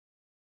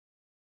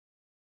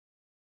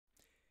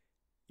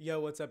Yo,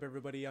 what's up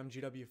everybody? I'm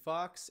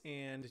GWFawkes,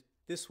 and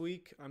this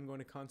week I'm going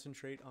to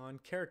concentrate on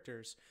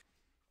characters.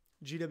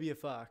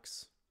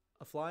 GWFawkes,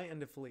 a fly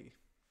and a flea.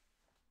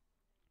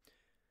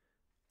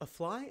 A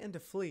fly and a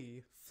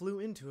flea flew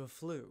into a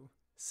flue.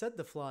 Said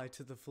the fly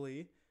to the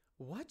flea,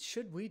 "What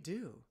should we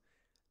do?"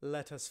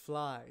 "Let us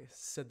fly,"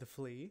 said the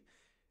flea.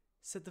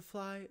 Said the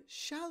fly,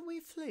 "Shall we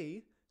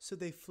flee?" So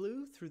they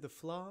flew through the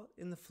flaw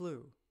in the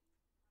flue.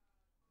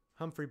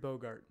 Humphrey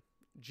Bogart,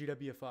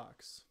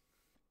 GWFawkes.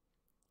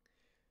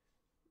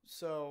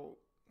 So,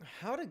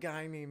 how'd a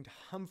guy named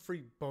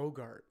Humphrey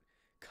Bogart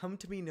come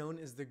to be known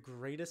as the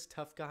greatest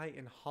tough guy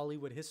in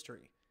Hollywood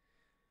history?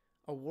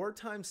 A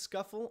wartime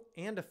scuffle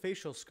and a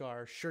facial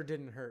scar sure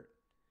didn't hurt.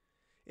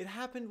 It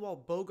happened while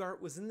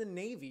Bogart was in the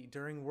Navy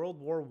during World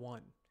War I.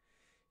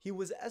 He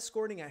was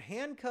escorting a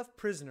handcuffed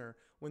prisoner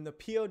when the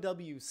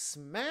POW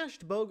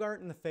smashed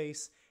Bogart in the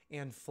face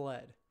and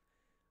fled.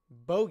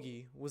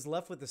 Bogey was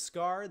left with a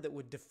scar that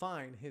would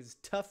define his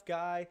tough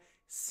guy,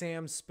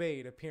 Sam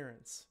Spade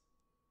appearance.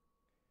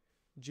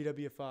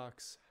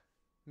 GWFawkes,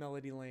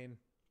 Melody Lane.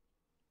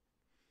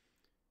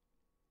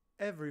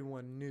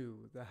 Everyone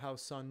knew the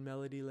house on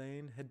Melody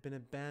Lane had been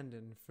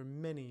abandoned for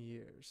many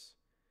years.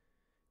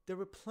 There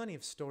were plenty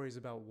of stories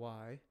about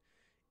why,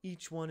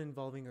 each one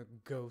involving a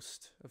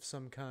ghost of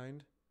some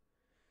kind.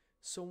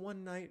 So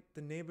one night,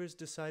 the neighbors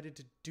decided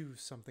to do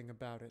something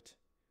about it.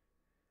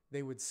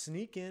 They would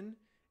sneak in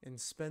and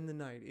spend the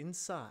night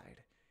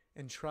inside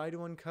and try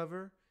to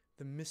uncover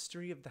the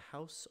mystery of the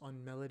house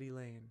on Melody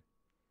Lane.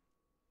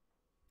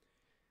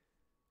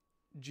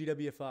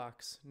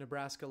 GWFawkes,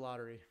 Nebraska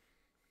Lottery.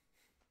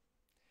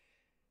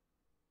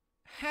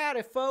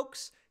 Howdy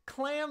folks,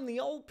 Clam the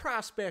old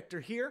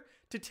prospector here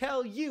to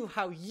tell you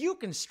how you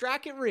can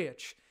strike it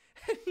rich.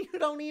 You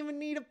don't even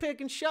need a pick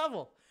and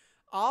shovel.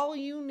 All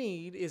you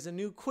need is a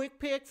new quick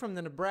pick from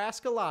the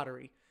Nebraska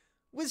Lottery.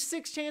 With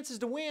 6 chances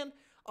to win,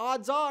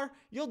 odds are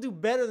you'll do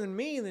better than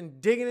me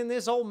than digging in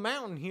this old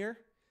mountain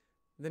here.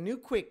 The new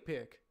quick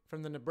pick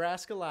from the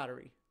Nebraska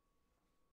Lottery.